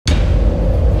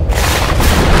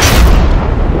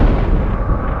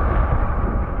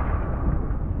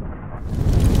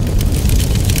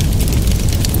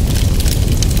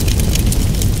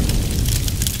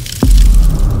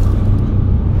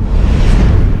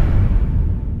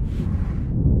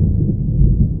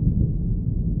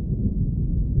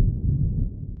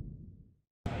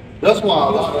That's why a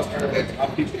lot of our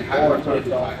people are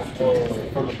turned off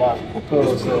from the Bible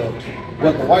because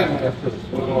what the white man put,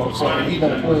 you know what I'm saying? He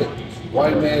done put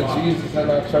white man Jesus in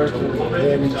our churches, and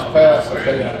then these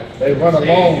pastors, they run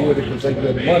along with it because they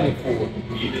get money for it.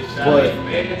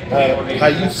 But how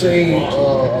you seen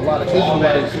a lot of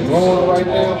Israelites growing right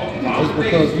now is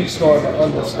because we start to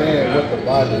understand what the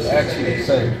Bible is actually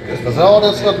saying. Because all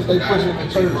that stuff that they push in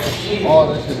the church, all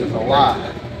that shit is a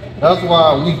lie. That's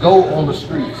why we go on the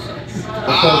streets.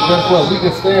 Because guess what? We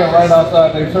can stand right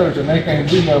outside their church and they can't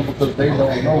do nothing because they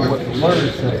don't know what the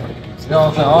word says. You know what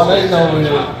I'm saying? All they know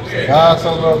is God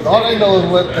so loved. All they know is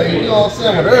what they, you know what I'm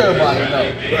saying, what everybody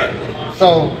knows.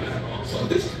 So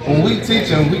when we teach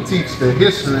them, we teach the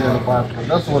history of the Bible.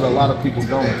 That's what a lot of people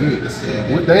don't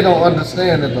get. They don't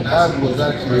understand that the Bible is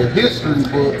actually a history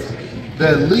book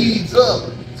that leads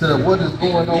up to what is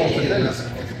going on today.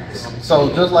 So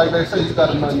just like they say, you got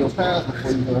to know your past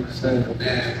before you understand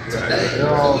it. You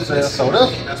know what I'm saying? So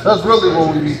that's really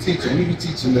what we be teaching. We be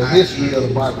teaching the history of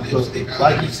the Bible because,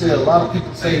 like you said, a lot of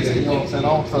people say that, you know what I'm saying, I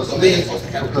don't trust this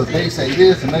because they say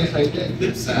this and they say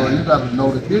that. Well, you got to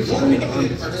know the history to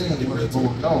understand what's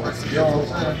going on. You know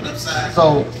what I'm saying?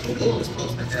 So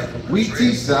we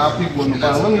teach our people in the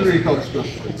Bible. Let me read a couple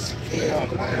scriptures.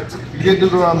 You get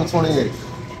Deuteronomy 28.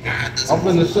 I'm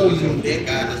going to show you, you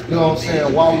know what I'm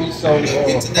saying, why we so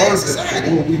fervent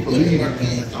for what we believe in.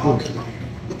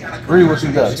 Read what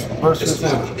you got. Verse 15.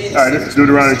 All right, this is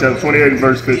Deuteronomy chapter 28 and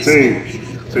verse 15.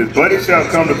 It says, "But it shall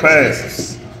come to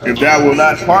pass, if thou wilt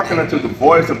not hearken unto the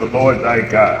voice of the Lord thy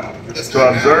God, to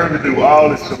observe and do all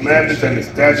his commandments and his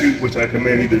statutes which I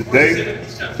command thee this day,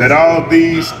 that all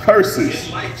these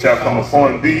curses shall come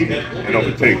upon thee and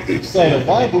overtake thee." So the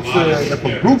Bible says if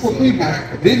a group of people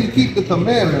didn't keep the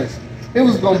commandments, it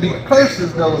was going to be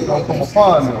curses that was going to come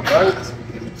upon them, right?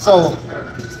 So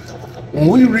when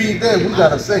we read that, we got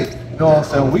to say, you know what I'm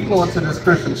saying, we go into this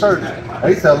Christian church,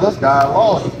 they tell us God's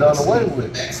laws is done away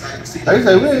with. They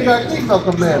say we ain't got to keep no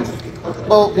commandments.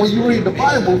 But when you read the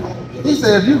Bible, he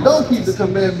said if you don't keep the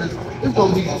commandments, it's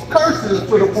going to be curses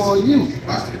put upon you.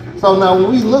 So now when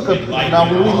we look at it,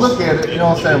 you know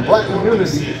what I'm saying, black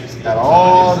community got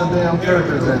all the damn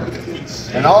churches in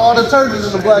it. And all the churches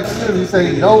in the black community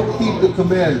say don't keep the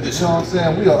commandments. You know what I'm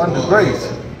saying? We are under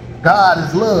grace. God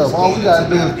is love. All we gotta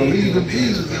do is believe in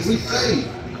Jesus and we saved.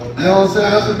 You know what I'm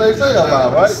saying? That's what they say a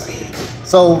lot, right?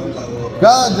 So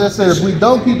God just said if we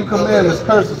don't keep the commandments,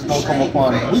 curses gonna come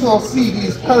upon us. We're gonna see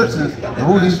these curses and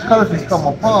who these curses come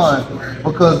upon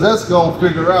because that's gonna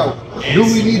figure out, do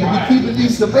we need to be keeping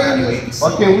these commandments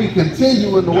or can we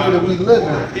continue in the way that we live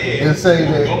in and say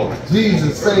that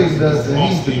Jesus saved us and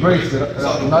he's the grace and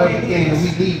everything that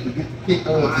we need to get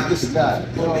to God.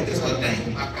 You know what I'm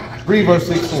saying? Read verse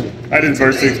 16. That is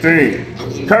verse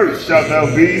 16. "Cursed shalt thou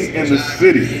be in the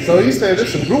city." So he said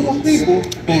it's a group of people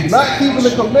who's not keeping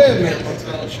the commandments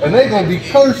and they're going to be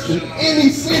cursed in any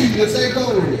city that they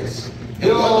go in. You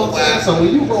know what I'm saying? So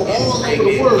when you go all over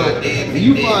the world and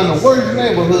you find the worst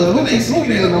neighborhood, who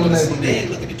be in those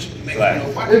neighborhoods?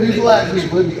 Black. It be black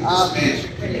people, it be our people.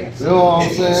 You know what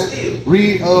I'm saying?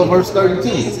 Read verse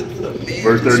 32.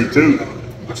 Verse 32.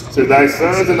 "To thy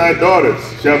sons and thy daughters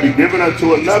shall be given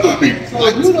unto another people." So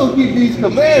if you don't keep these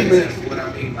commandments,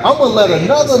 I'm going to let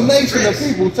another nation of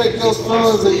people take your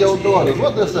sons and your daughters.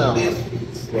 What does that sound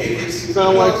like?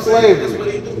 Sound like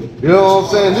slavery. You know what I'm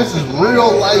saying? This is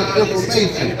real life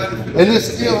information. And it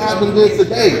still happens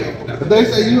today. If they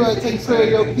say you got to take care of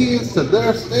your kids to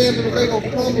their standards, they going to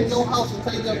come in your house and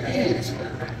take your kids.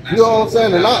 You know what I'm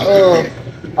saying? And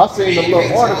I seen a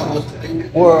little article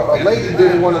where a lady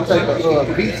didn't want to take a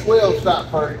B12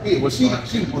 shot for her kid. Well, she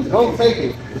was going to take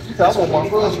it. But she said, I want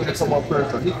my husband to come up here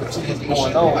so he can see what's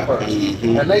going on first.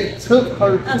 And they took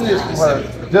her kids from her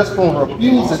just from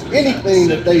refusing anything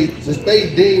that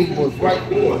they deemed was right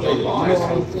for her. You know what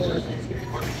I'm saying?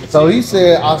 So he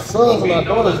said, our sons and our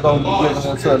daughters don't be given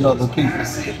unto another people.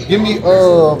 Give me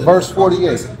verse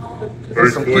 48.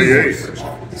 Verse 48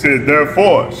 says,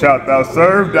 "Therefore shalt thou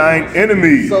serve thine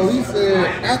enemies." So he said,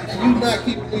 after you not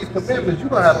keeping these commandments, you're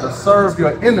going to have to serve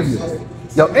your enemies.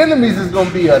 Your enemies is going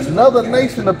to be another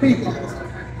nation of people.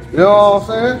 You know what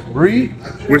I'm saying? Read.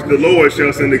 "Which the Lord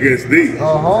shall send against thee in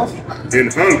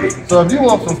hunger." So if you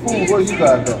want some food, where you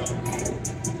got to go?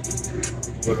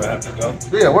 Where do I have to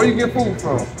go? Yeah, where you get food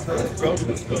from?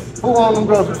 Grocery store. Who owns them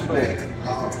grocery stores?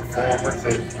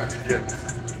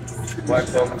 White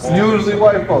folks. Usually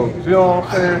white folks. You know what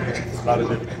I'm saying? A lot of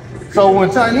different. So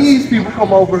when Chinese people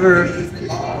come over here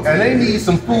and they need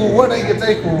some food, where they get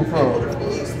their food from?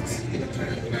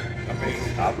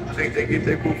 I mean, I think they get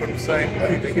their food from the same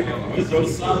place. They get their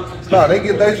food from No, they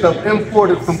get their stuff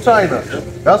imported from China.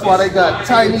 That's why they got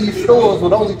Chinese stores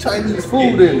with only Chinese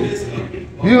food in it.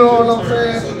 You know what I'm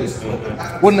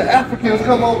saying? When the Africans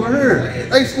come over here,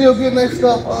 they still getting their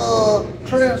stuff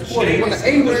transported. When the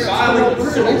Arabs come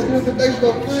over here, they still get their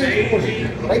stuff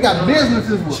transported. They got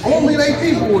businesses with only their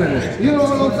people in it. You know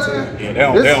what I'm saying?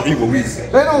 Yeah, they don't eat what we eat.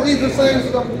 They don't eat the same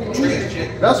stuff we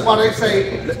eat. That's why they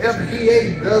say the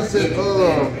FDA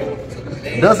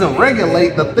doesn't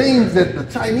regulate the things that the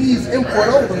Chinese import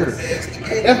over here.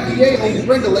 FDA only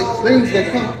regulates things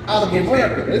that come out of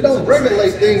America. They don't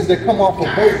regulate things that come off a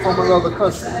boat from another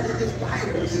country.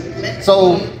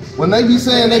 So when they be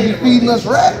saying they be feeding us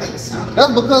rats,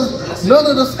 that's because none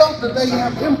of the stuff that they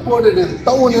have imported and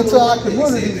throwing into our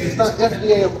communities is not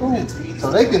FDA approved.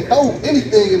 So they can throw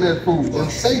anything in that food and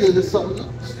say that it's something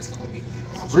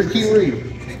else. Ricky Reed.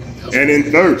 And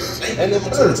in thirst. And in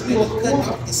thirst, you know what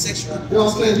I'm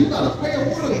saying? You gotta pay a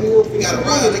water bill. You gotta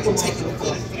ride, they can take it.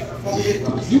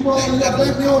 You go in that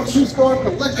backyard, you start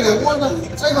collecting the water,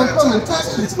 they gonna come and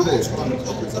tax you for that.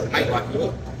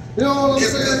 You know what I'm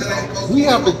saying? We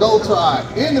have to go to our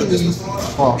enemies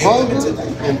for hunger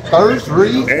and thirst,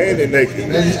 greed, And in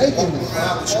nakedness. and nakedness.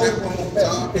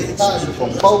 For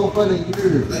 400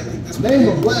 years. Name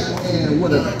a black man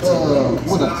with a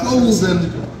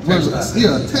clothing. A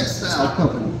textile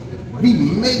company. He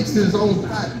makes his own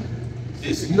cotton.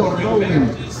 You don't know him.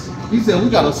 He said we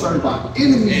gotta serve our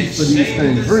enemies for these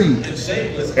things. Greed.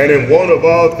 And in one of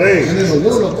all things. And in the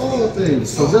one of all things.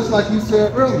 So just like you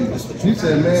said earlier, you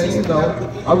said, man, you know,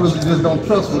 I really just don't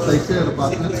trust what they said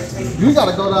about this. You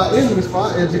gotta go to our enemies for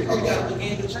our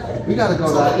education. We gotta go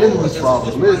to our enemies for our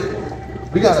religion.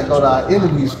 We gotta go to our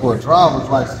enemies for a driver's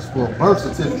license, for a birth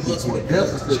certificate, for a death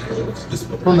certificate.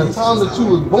 From the time that you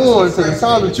was born to the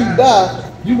time that you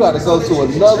die, you gotta go to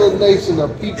another nation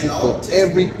of people for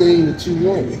everything that you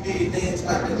want.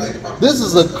 This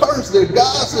is a curse that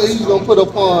God said He's gonna put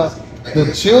upon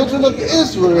the children of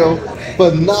Israel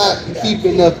for not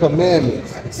keeping their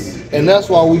commandments. And that's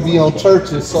why we be on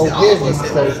churches so heavy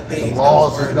because the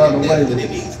laws are done away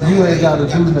with. You ain't gotta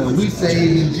do nothing. We say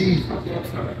it in Jesus.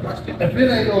 If it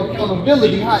ain't no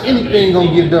accountability, how anything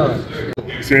gonna get done?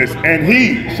 It says, and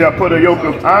he shall put a yoke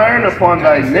of iron upon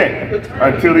thy neck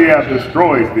until he hath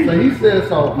destroyed thee. So he said,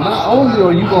 so not only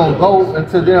are you gonna go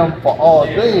into them for all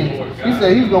things, he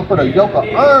said he's gonna put a yoke of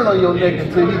iron on your neck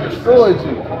until he destroys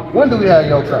you. When do we have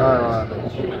yokes of iron on our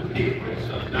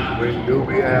neck? When do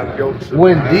we have yokes?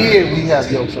 When did we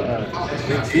have yokes of iron?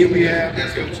 When did we have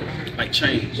yokes? Like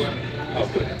change.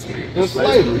 In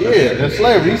slavery, yeah. In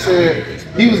slavery, he said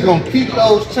he was going to keep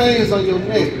those chains on your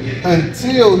neck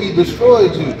until he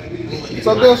destroyed you.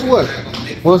 So guess what?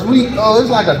 Once it's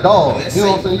like a dog. You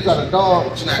know what I'm saying? You got a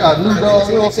dog, you got a new dog,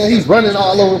 you know what I'm saying? He's running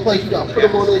all over the place. You got to put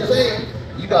him on that chain.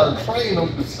 You got to train him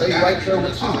to stay right there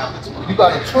with you. You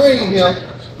got to train him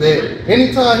that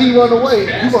anytime he run away,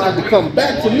 you're going to have to come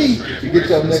back to me to get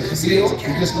your next deal.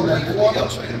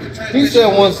 He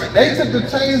said once they took the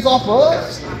chains off of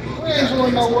us, we ain't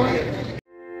going nowhere.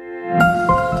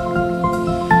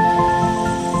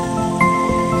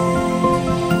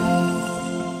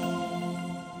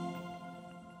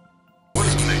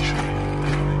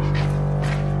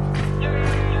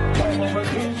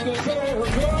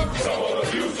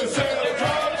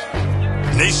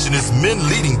 Nation is men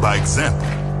leading by example.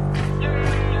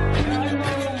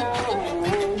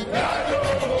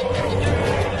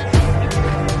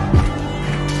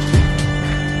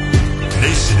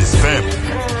 Nation is family.